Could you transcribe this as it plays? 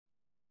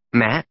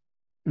Matt?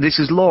 This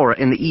is Laura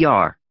in the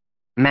ER.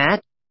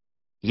 Matt?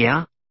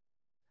 Yeah?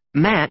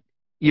 Matt,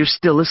 you're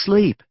still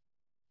asleep.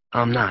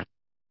 I'm not.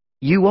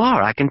 You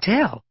are, I can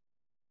tell.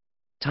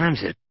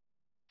 Time's it?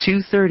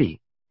 2:30.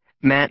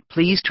 Matt,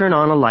 please turn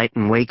on a light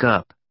and wake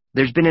up.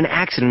 There's been an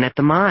accident at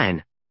the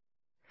mine.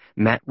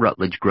 Matt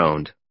Rutledge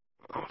groaned.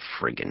 Oh,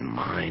 friggin'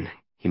 mine,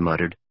 he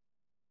muttered.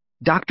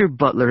 Dr.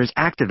 Butler has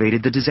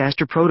activated the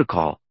disaster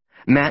protocol.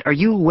 Matt, are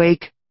you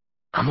awake?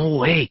 I'm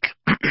awake.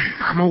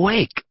 I'm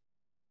awake,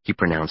 he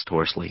pronounced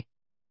hoarsely.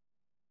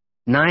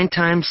 9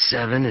 times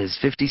 7 is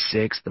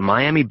 56. The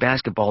Miami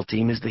basketball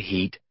team is the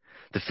Heat.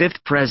 The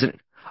 5th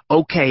president.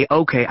 Okay,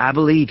 I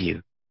believe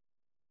you.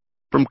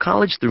 From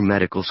college through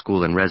medical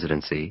school and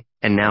residency,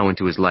 and now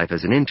into his life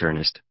as an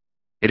internist,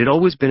 it had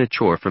always been a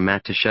chore for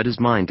Matt to shut his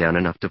mind down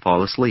enough to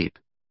fall asleep,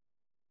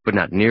 but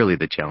not nearly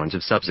the challenge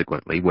of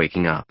subsequently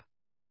waking up.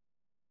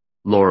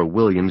 Laura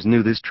Williams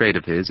knew this trait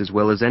of his as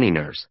well as any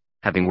nurse,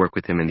 having worked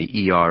with him in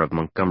the ER of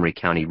Montgomery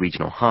County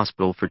Regional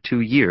Hospital for 2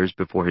 years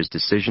before his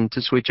decision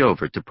to switch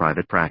over to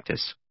private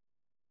practice.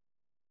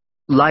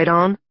 Light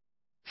on?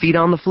 Feet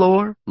on the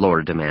floor?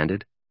 Laura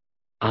demanded.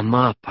 I'm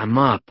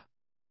up.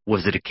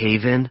 Was it a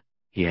cave-in?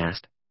 He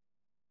asked.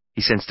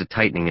 He sensed a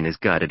tightening in his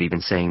gut at even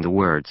saying the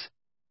words.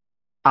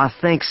 I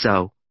think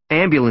so.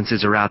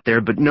 Ambulances are out there,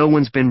 but no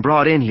one's been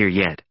brought in here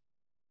yet.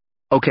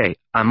 Okay,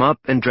 I'm up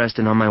and dressed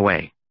and on my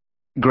way.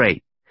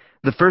 Great.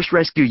 The first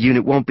rescue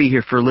unit won't be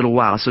here for a little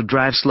while, so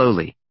drive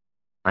slowly.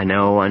 I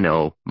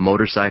know.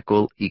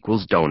 Motorcycle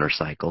equals donor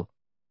cycle.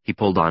 He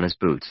pulled on his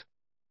boots.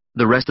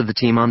 The rest of the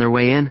team on their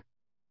way in?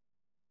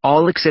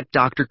 All except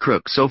Dr.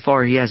 Crook. So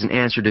far he hasn't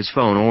answered his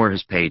phone or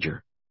his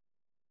pager.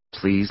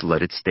 Please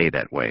let it stay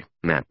that way,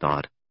 Matt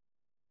thought.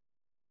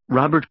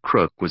 Robert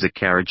Crook was a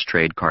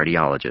carriage-trade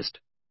cardiologist,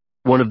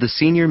 one of the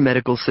senior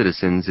medical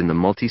citizens in the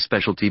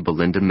multi-specialty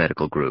Belinda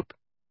Medical Group.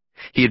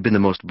 He had been the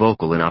most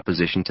vocal in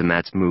opposition to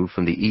Matt's move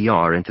from the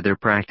ER into their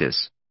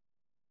practice.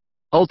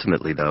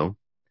 Ultimately, though,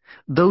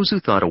 those who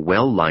thought a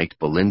well-liked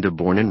Belinda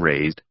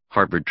born-and-raised,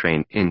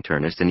 Harvard-trained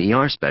internist and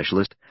ER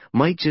specialist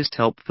might just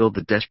help fill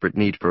the desperate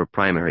need for a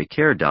primary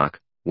care doc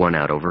won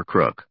out over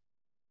Crook.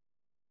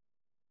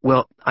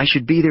 Well, I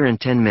should be there in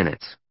 10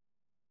 minutes.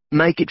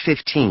 Make it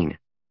 15.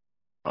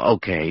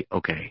 Okay.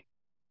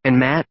 And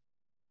Matt?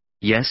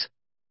 Yes?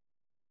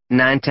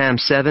 9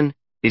 times 7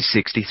 is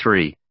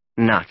 63,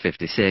 not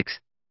 56.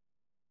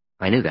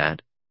 I knew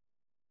that.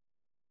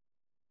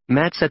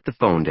 Matt set the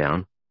phone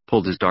down,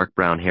 pulled his dark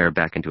brown hair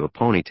back into a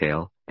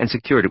ponytail, and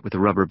secured it with a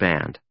rubber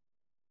band.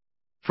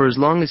 For as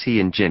long as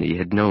he and Ginny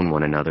had known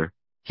one another,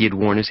 he had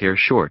worn his hair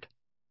short,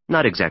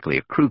 not exactly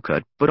a crew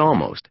cut, but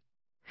almost,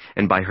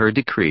 and by her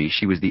decree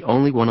she was the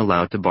only one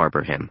allowed to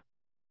barber him.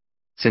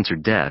 Since her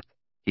death,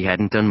 he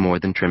hadn't done more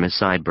than trim his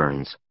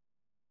sideburns.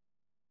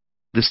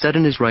 The stud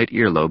in his right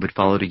earlobe had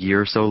followed a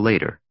year or so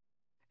later,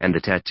 and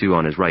the tattoo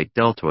on his right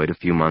deltoid a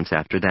few months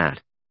after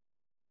that.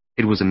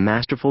 It was a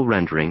masterful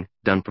rendering,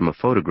 done from a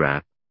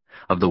photograph,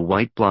 of the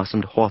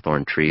white-blossomed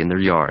hawthorn tree in their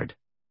yard,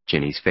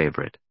 Ginny's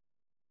favorite.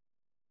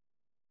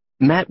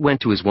 Matt went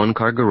to his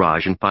one-car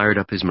garage and fired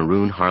up his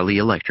maroon Harley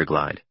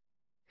Electroglide.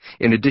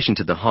 In addition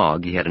to the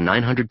Hog, he had a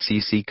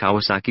 900cc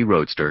Kawasaki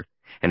Roadster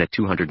and a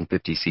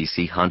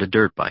 250cc Honda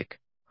dirt bike,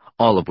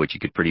 all of which he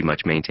could pretty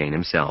much maintain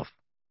himself.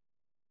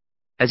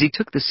 As he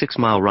took the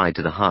 6-mile ride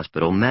to the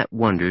hospital, Matt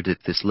wondered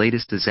if this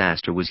latest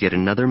disaster was yet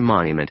another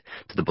monument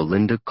to the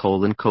Belinda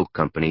Coal and Coke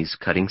Company's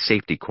cutting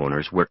safety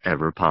corners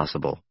wherever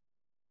possible.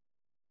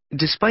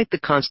 Despite the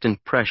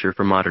constant pressure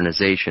for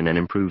modernization and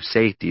improved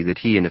safety that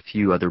he and a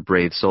few other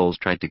brave souls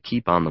tried to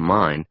keep on the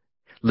mine,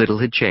 little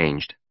had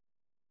changed.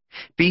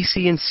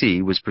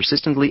 BC&C was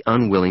persistently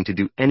unwilling to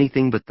do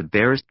anything but the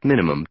barest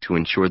minimum to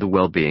ensure the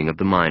well-being of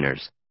the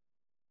miners.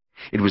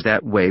 It was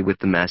that way with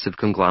the massive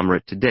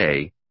conglomerate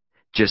today,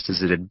 just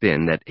as it had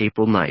been that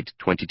April night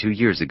 22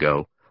 years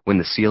ago when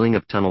the ceiling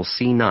of Tunnel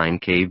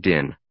C9 caved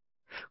in,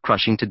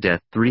 crushing to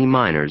death 3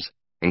 miners,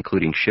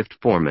 including shift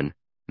foreman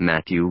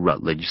Matthew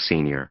Rutledge,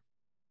 Sr.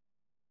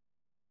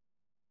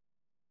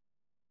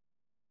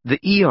 The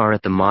ER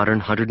at the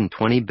modern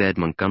 120-bed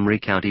Montgomery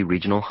County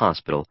Regional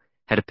Hospital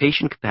had a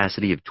patient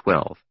capacity of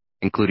 12,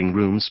 including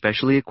rooms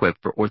specially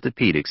equipped for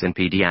orthopedics and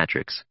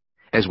pediatrics,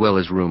 as well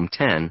as Room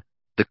 10,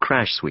 the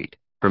crash suite,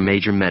 for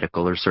major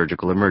medical or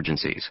surgical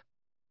emergencies.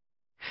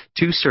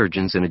 2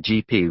 surgeons and a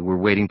GP were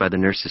waiting by the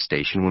nurses'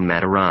 station when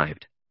Matt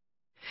arrived.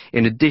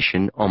 In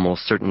addition,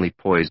 almost certainly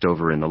poised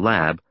over in the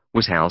lab,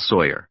 was Hal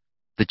Sawyer,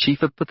 the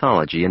chief of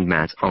pathology and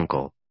Matt's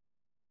uncle.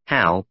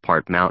 Hal,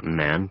 part mountain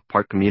man,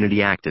 part community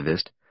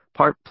activist,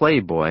 part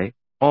playboy,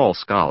 all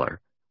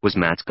scholar, was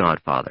Matt's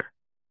godfather,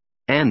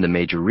 and the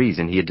major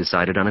reason he had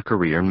decided on a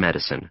career in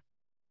medicine.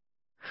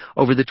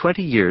 Over the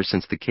 20 years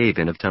since the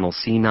cave-in of Tunnel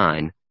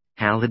C9,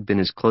 Hal had been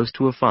as close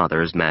to a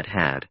father as Matt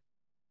had.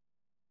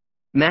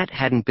 Matt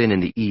hadn't been in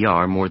the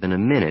ER more than a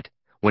minute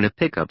when a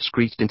pickup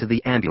screeched into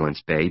the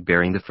ambulance bay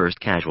bearing the first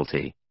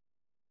casualty.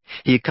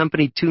 He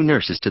accompanied 2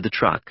 nurses to the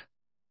truck.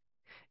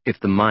 If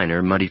the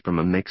miner, muddy from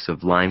a mix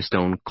of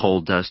limestone,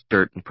 coal dust,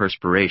 dirt, and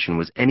perspiration,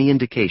 was any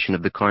indication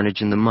of the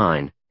carnage in the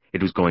mine,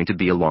 It was going to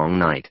be a long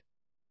night.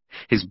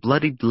 His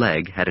bloodied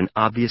leg had an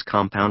obvious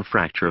compound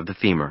fracture of the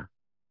femur.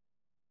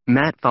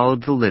 Matt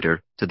followed the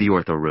litter to the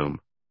ortho room.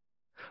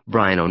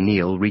 Brian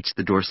O'Neill reached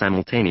the door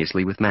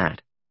simultaneously with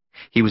Matt.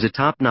 He was a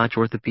top-notch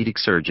orthopedic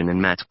surgeon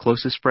and Matt's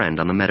closest friend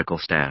on the medical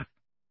staff.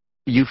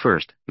 "You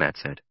first," Matt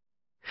said.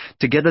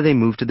 Together they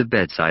moved to the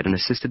bedside and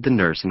assisted the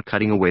nurse in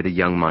cutting away the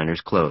young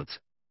miner's clothes.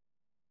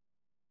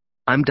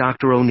 "I'm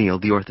Dr. O'Neill,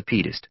 the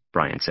orthopedist,"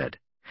 Brian said.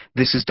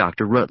 "This is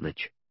Dr.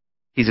 Rutledge.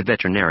 He's a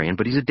veterinarian,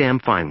 but he's a damn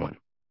fine one.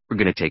 We're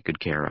going to take good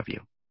care of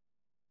you."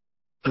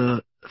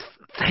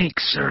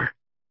 Thanks, sir,"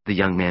 the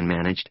young man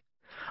managed.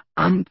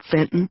 "I'm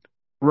Fenton,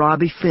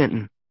 Robbie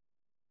Fenton."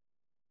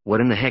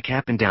 "What in the heck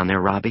happened down there,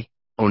 Robbie?"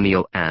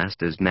 O'Neill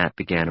asked as Matt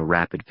began a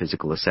rapid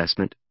physical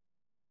assessment.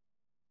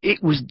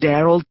 "It was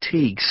Darrell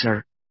Teague,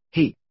 sir.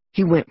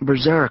 He went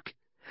berserk.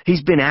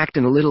 He's been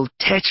acting a little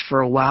tetched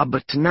for a while,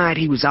 but tonight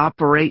he was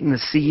operating the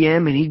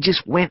CM and he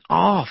just went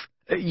off.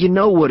 You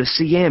know what a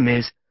CM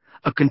is,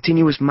 a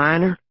continuous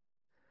miner?"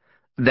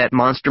 "That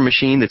monster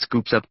machine that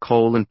scoops up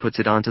coal and puts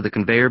it onto the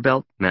conveyor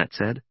belt," Matt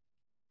said.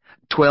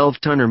 12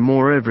 ton or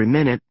more every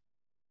minute."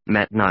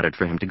 Matt nodded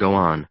for him to go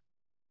on.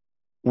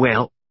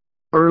 "Well,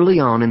 early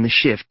on in the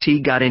shift,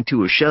 T got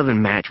into a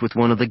shoving match with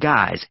one of the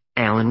guys,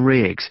 Alan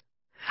Riggs.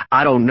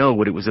 I don't know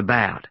what it was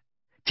about.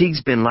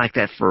 Teague's been like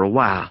that for a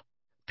while,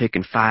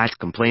 picking fights,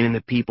 complaining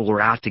that people were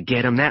out to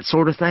get him, that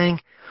sort of thing.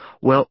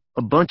 Well,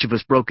 a bunch of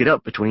us broke it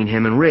up between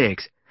him and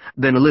Riggs.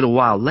 Then a little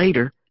while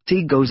later,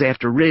 Teague goes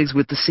after Riggs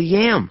with the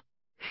CM.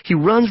 He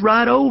runs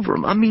right over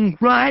him. I mean,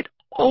 right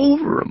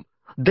over him.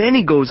 Then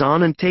he goes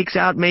on and takes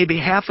out maybe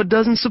half a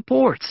dozen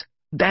supports.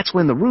 That's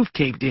when the roof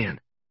caved in."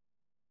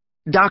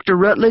 "Dr.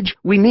 Rutledge,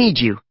 we need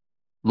you,"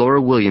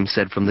 Laura Williams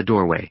said from the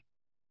doorway.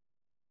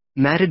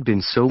 Matt had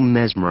been so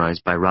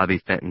mesmerized by Robbie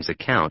Fenton's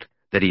account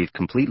that he had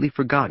completely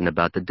forgotten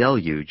about the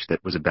deluge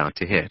that was about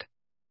to hit.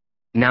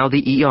 Now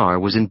the ER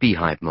was in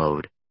beehive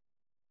mode.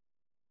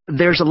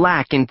 "There's a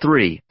lack in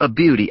 3, a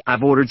beauty.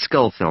 I've ordered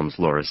skull films,"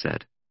 Laura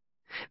said.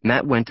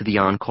 Matt went to the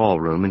on-call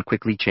room and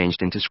quickly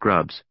changed into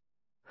scrubs.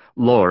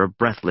 Laura,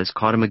 breathless,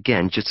 caught him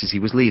again just as he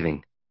was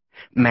leaving.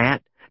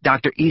 "Matt,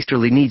 Dr.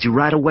 Easterly needs you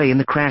right away in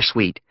the crash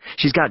suite.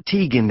 She's got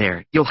Teague in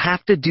there. You'll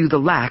have to do the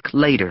lack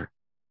later."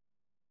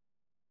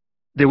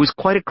 There was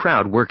quite a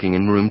crowd working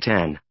in room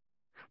 10.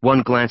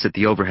 One glance at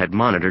the overhead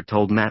monitor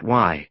told Matt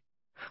why.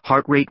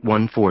 Heart rate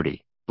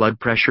 140, blood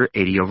pressure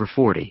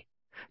 80/40.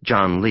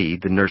 John Lee,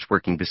 the nurse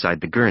working beside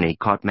the gurney,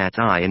 caught Matt's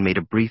eye and made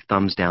a brief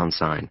thumbs-down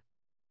sign.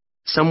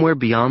 Somewhere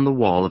beyond the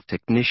wall of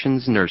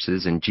technicians,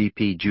 nurses, and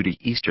GP Judy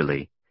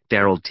Easterly,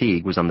 Darrell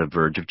Teague was on the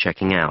verge of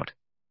checking out.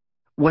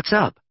 "What's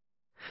up?"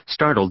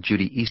 Startled,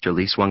 Judy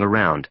Easterly swung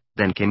around,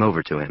 then came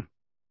over to him.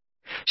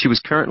 She was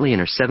currently in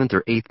her 7th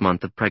or 8th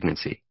month of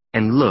pregnancy,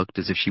 and looked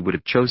as if she would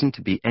have chosen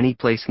to be any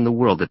place in the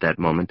world at that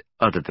moment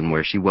other than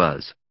where she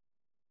was.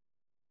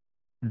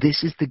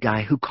 "This is the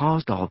guy who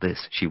caused all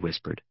this," she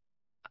whispered.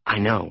 "I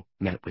know,"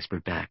 Matt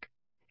whispered back.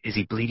 "Is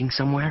he bleeding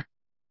somewhere?"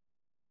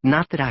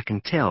 "Not that I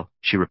can tell,"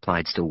 she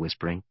replied, still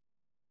whispering.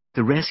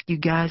 "The rescue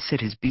guys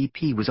said his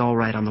BP was all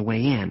right on the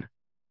way in."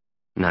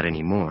 "Not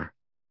anymore.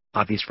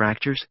 Obvious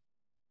fractures?"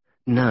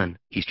 "None,"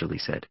 Easterly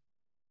said.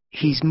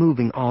 "He's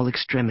moving all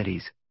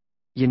extremities.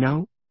 You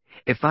know,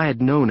 if I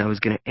had known I was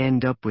going to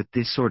end up with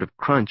this sort of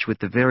crunch with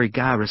the very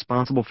guy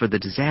responsible for the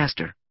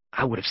disaster,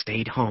 I would have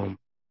stayed home."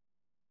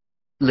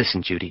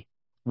 "Listen, Judy,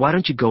 why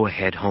don't you go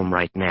ahead home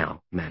right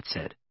now?" Matt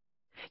said.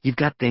 "You've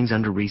got things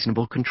under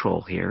reasonable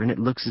control here, and it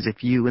looks as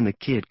if you and the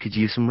kid could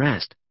use some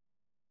rest."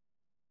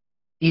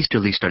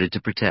 Easterly started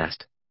to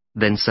protest,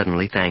 then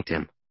suddenly thanked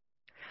him.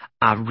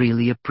 "I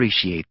really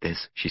appreciate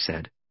this," she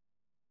said.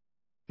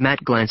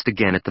 Matt glanced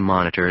again at the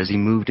monitor as he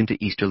moved into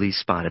Easterly's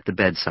spot at the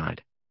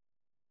bedside.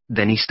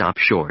 Then he stopped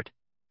short,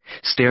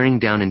 staring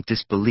down in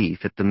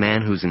disbelief at the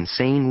man whose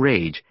insane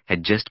rage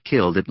had just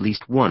killed at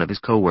least one of his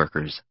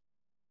coworkers.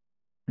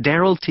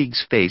 Darrell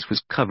Teague's face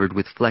was covered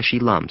with fleshy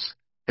lumps,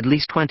 at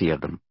least 20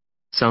 of them,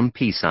 some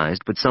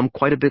pea-sized but some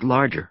quite a bit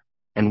larger,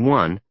 and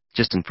one,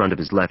 just in front of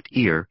his left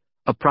ear,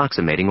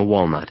 approximating a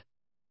walnut.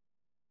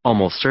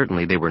 Almost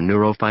certainly they were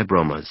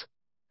neurofibromas,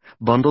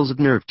 bundles of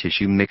nerve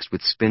tissue mixed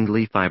with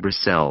spindly fibrous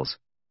cells.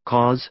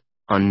 Cause,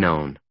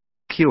 unknown.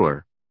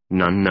 Cure,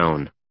 none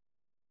known.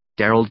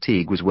 Darrell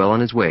Teague was well on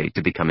his way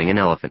to becoming an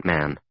elephant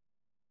man.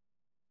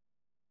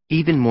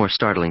 Even more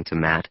startling to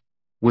Matt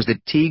was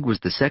that Teague was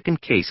the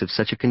second case of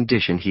such a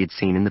condition he had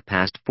seen in the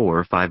past 4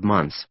 or 5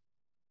 months.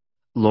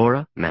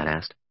 "Laura," Matt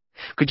asked,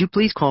 "could you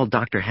please call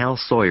Dr. Hal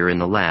Sawyer in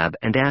the lab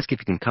and ask if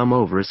he can come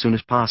over as soon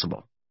as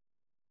possible?"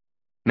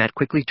 Matt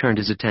quickly turned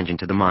his attention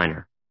to the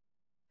miner.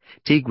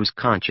 Teague was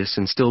conscious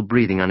and still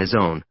breathing on his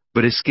own,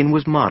 but his skin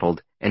was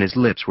mottled and his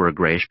lips were a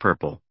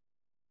grayish-purple.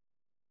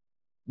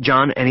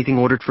 "John, anything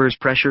ordered for his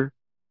pressure?"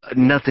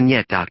 Nothing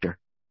yet, Doctor."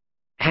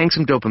 "Hang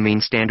some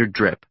dopamine standard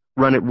drip.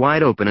 Run it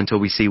wide open until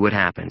we see what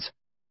happens.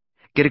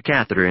 Get a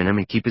catheter in him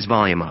and keep his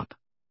volume up."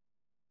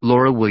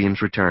 Laura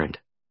Williams returned.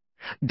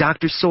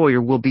 "Dr. Sawyer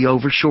will be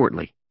over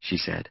shortly," she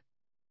said.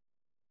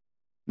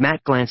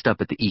 Matt glanced up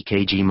at the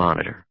EKG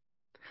monitor.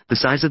 The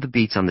size of the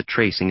beats on the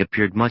tracing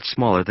appeared much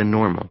smaller than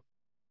normal.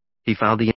 He filed the